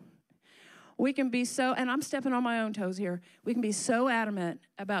know, we can be so, and I'm stepping on my own toes here, we can be so adamant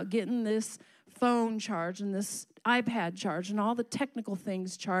about getting this phone charged and this iPad charged and all the technical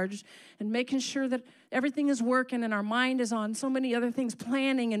things charged and making sure that everything is working and our mind is on so many other things,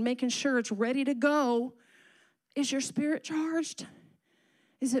 planning and making sure it's ready to go. Is your spirit charged?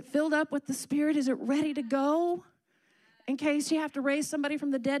 Is it filled up with the Spirit? Is it ready to go in case you have to raise somebody from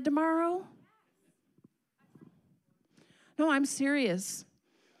the dead tomorrow? No, I'm serious.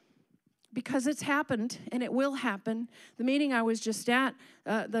 Because it's happened, and it will happen. The meeting I was just at,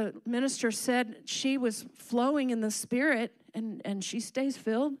 the minister said she was flowing in the Spirit, and she stays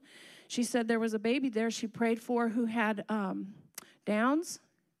filled. She said there was a baby there she prayed for who had Downs,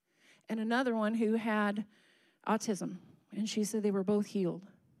 and another one who had autism. And she said they were both healed.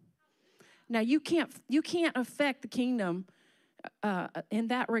 Now, you can't affect the kingdom in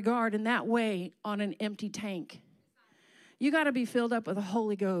that regard, in that way, on an empty tank. You got to be filled up with the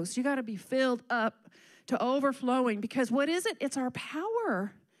Holy Ghost. You got to be filled up to overflowing, because what is it? It's our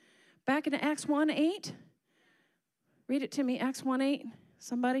power. Back in Acts 1:8. Read it to me, Acts 1:8.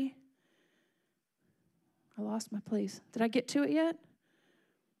 Somebody? I lost my place. Did I get to it yet?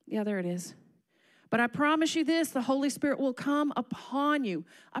 Yeah, there it is. But I promise you this, the Holy Spirit will come upon you.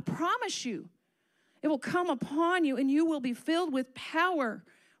 I promise you. It will come upon you, and you will be filled with power.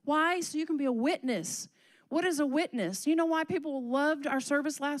 Why? So you can be a witness. What is a witness? You know why people loved our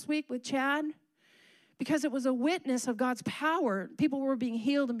service last week with Chad? Because it was a witness of God's power. People were being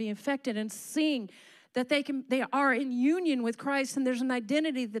healed and being affected and seeing that they are in union with Christ, and there's an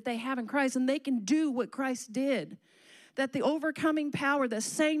identity that they have in Christ, and they can do what Christ did. That the overcoming power, the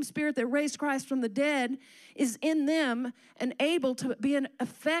same Spirit that raised Christ from the dead, is in them and able to be an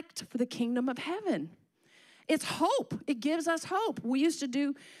effect for the kingdom of heaven. It's hope. It gives us hope. We used to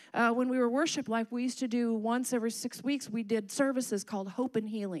do, when we were Worship Life, we used to do once every 6 weeks, we did services called Hope and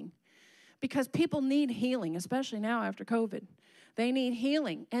Healing. Because people need healing, especially now after COVID. They need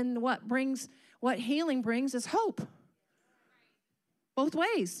healing. And what healing brings is hope. Both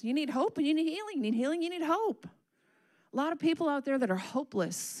ways. You need hope and you need healing. You need healing, you need hope. A lot of people out there that are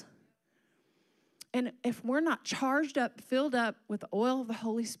hopeless. And if we're not charged up, filled up with the oil of the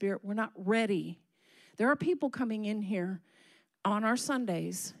Holy Spirit, we're not ready. There are people coming in here on our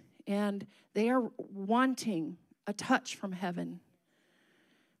Sundays, and they are wanting a touch from heaven.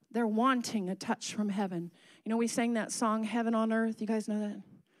 They're wanting a touch from heaven. You know, we sang that song, Heaven on Earth. You guys know that?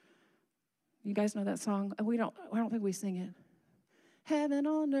 You guys know that song? I don't think we sing it. Heaven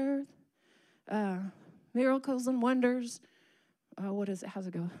on earth, miracles and wonders. What is it? How's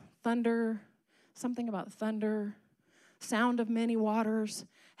it go? Thunder, something about thunder, sound of many waters,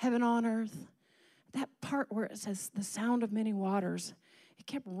 heaven on earth. That part where it says the sound of many waters, it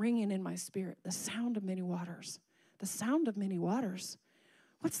kept ringing in my spirit. The sound of many waters. The sound of many waters.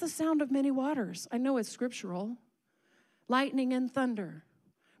 What's the sound of many waters? I know it's scriptural. Lightning and thunder.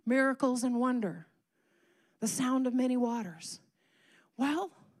 Miracles and wonder. The sound of many waters.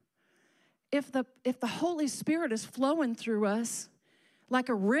 Well, if the Holy Spirit is flowing through us like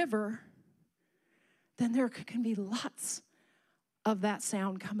a river, then there can be lots of that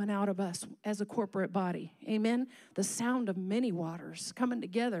sound coming out of us as a corporate body. Amen? The sound of many waters coming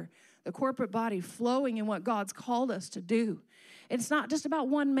together. The corporate body flowing in what God's called us to do. It's not just about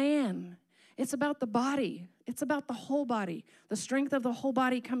one man. It's about the body. It's about the whole body. The strength of the whole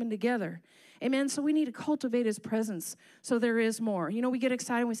body coming together. Amen? So we need to cultivate His presence so there is more. You know, we get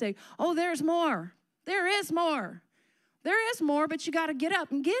excited and we say, oh, there's more. There is more. There is more, but you got to get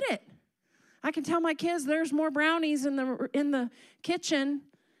up and get it. I can tell my kids there's more brownies in the kitchen.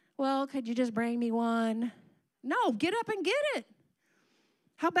 Well, could you just bring me one? No, get up and get it.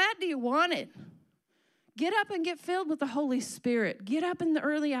 How bad do you want it? Get up and get filled with the Holy Spirit. Get up in the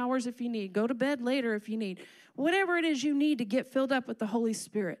early hours if you need. Go to bed later if you need. Whatever it is you need to get filled up with the Holy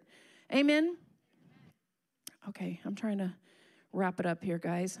Spirit. Amen? Okay, I'm trying to wrap it up here,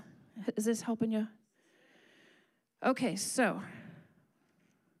 guys. Is this helping you? Okay, so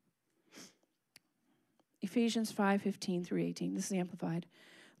Ephesians 5:15 through 18. This is Amplified.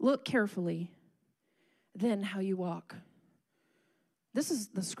 Look carefully, then how you walk. This is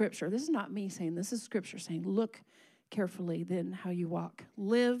the scripture. This is not me saying this. Is scripture saying, look carefully, then how you walk.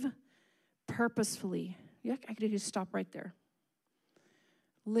 Live purposefully. Yeah, I could just stop right there.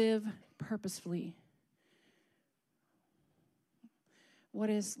 Live purposefully. What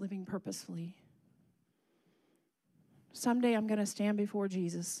is living purposefully? Someday I'm going to stand before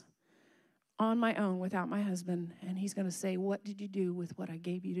Jesus on my own without my husband, and he's going to say, what did you do with what I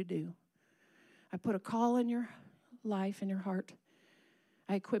gave you to do? I put a call in your life, in your heart.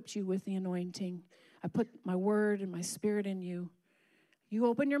 I equipped you with the anointing. I put my word and my spirit in you. You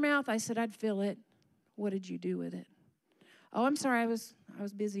open your mouth, I said I'd fill it. What did you do with it? Oh, I'm sorry, I was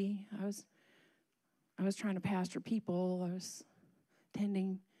busy. I was trying to pastor people. I was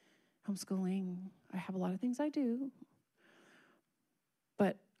attending homeschooling. I have a lot of things I do.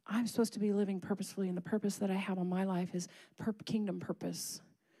 But I'm supposed to be living purposefully, and the purpose that I have on my life is kingdom purpose.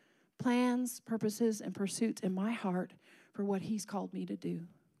 Plans, purposes, and pursuits in my heart for what he's called me to do.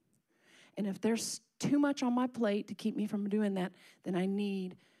 And if there's too much on my plate to keep me from doing that, then I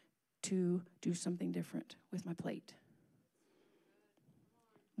need to do something different with my plate.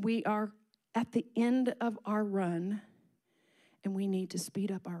 We are at the end of our run, and we need to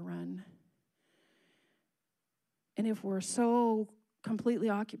speed up our run. And if we're so completely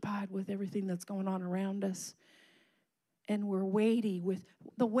occupied with everything that's going on around us, and we're weighty with,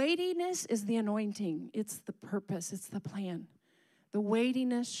 the weightiness is the anointing. It's the purpose. It's the plan. The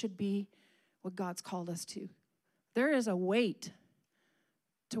weightiness should be what God's called us to. There is a weight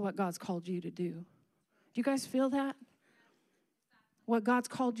to what God's called you to do. Do you guys feel that? What God's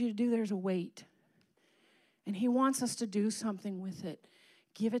called you to do, there's a weight. And he wants us to do something with it.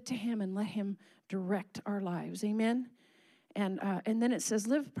 Give it to him and let him direct our lives. Amen? And then it says,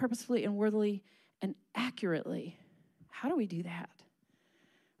 live purposefully and worthily and accurately. How do we do that?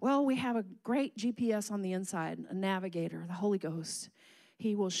 Well, we have a great GPS on the inside, a navigator, the Holy Ghost.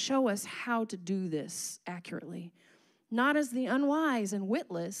 He will show us how to do this accurately. Not as the unwise and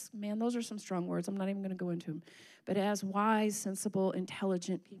witless. Man, those are some strong words. I'm not even going to go into them. But as wise, sensible,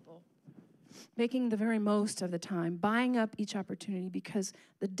 intelligent people. Making the very most of the time. Buying up each opportunity because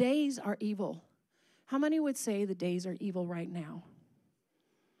the days are evil. How many would say the days are evil right now?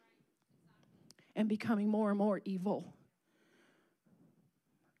 And becoming more and more evil.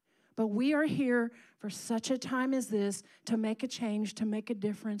 But we are here for such a time as this to make a change, to make a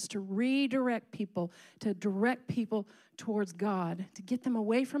difference, to redirect people, to direct people towards God, to get them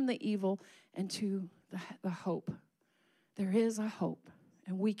away from the evil and to the hope. There is a hope,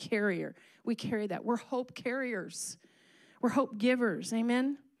 and we carry that. We're hope carriers. We're hope givers.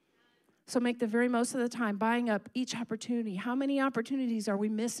 Amen? So make the very most of the time, buying up each opportunity. How many opportunities are we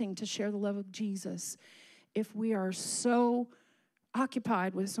missing to share the love of Jesus if we are so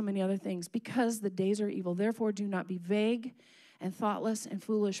occupied with so many other things? Because the days are evil. Therefore, do not be vague and thoughtless and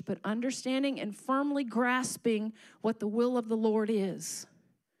foolish, but understanding and firmly grasping what the will of the Lord is.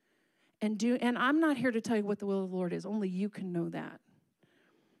 And I'm not here to tell you what the will of the Lord is. Only you can know that.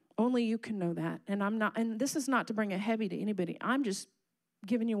 Only you can know that. And this is not to bring it heavy to anybody. I'm just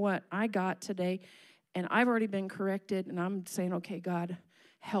giving you what I got today, and I've already been corrected, and I'm saying, okay, God,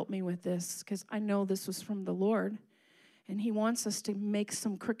 help me with this, because I know this was from the Lord, and he wants us to make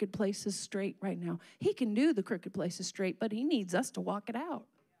some crooked places straight right now. He can do the crooked places straight, but he needs us to walk it out.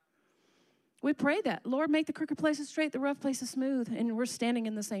 We pray that, Lord, make the crooked places straight, the rough places smooth, and we're standing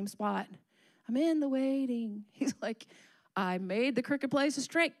in the same spot. I'm in the waiting. He's like, I made the crooked places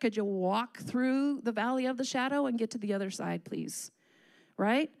straight. Could you walk through the valley of the shadow and get to the other side, please?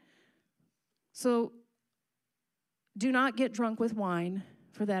 Right? So do not get drunk with wine,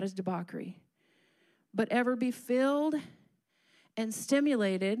 for that is debauchery, but ever be filled and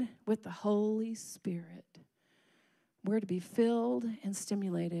stimulated with the Holy Spirit. We're to be filled and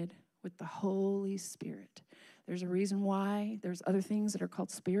stimulated with the Holy Spirit. There's a reason why there's other things that are called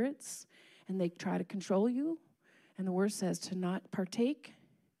spirits, and they try to control you. And the word says to not partake.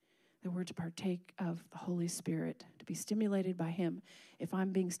 The word to partake of the Holy Spirit, to be stimulated by him. If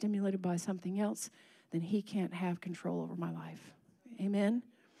I'm being stimulated by something else, then he can't have control over my life. Amen?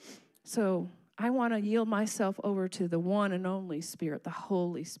 So I want to yield myself over to the one and only Spirit, the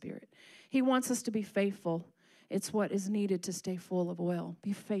Holy Spirit. He wants us to be faithful. It's what is needed to stay full of oil.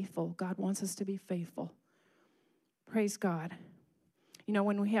 Be faithful. God wants us to be faithful. Praise God. You know,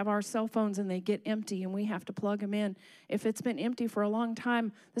 when we have our cell phones and they get empty and we have to plug them in, if it's been empty for a long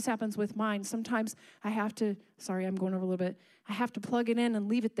time, this happens with mine. Sometimes I have to, sorry, I'm going over a little bit. I have to plug it in and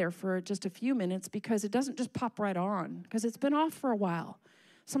leave it there for just a few minutes because it doesn't just pop right on because it's been off for a while.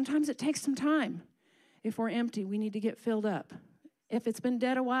 Sometimes it takes some time. If we're empty, we need to get filled up. If it's been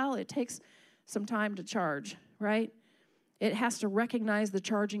dead a while, it takes some time to charge, right? It has to recognize the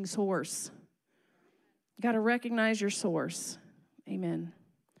charging source. You got to recognize your source. Amen.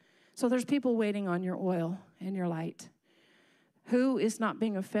 So there's people waiting on your oil and your light. Who is not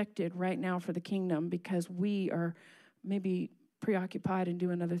being affected right now for the kingdom because we are maybe preoccupied and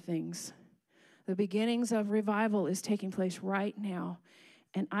doing other things? The beginnings of revival is taking place right now.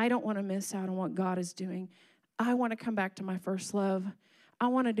 And I don't want to miss out on what God is doing. I want to come back to my first love. I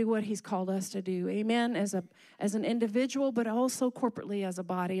want to do what he's called us to do. Amen. As an individual, but also corporately as a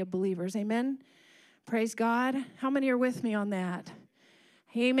body of believers. Amen. Praise God. How many are with me on that?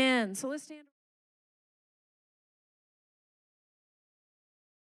 Amen. So let's stand.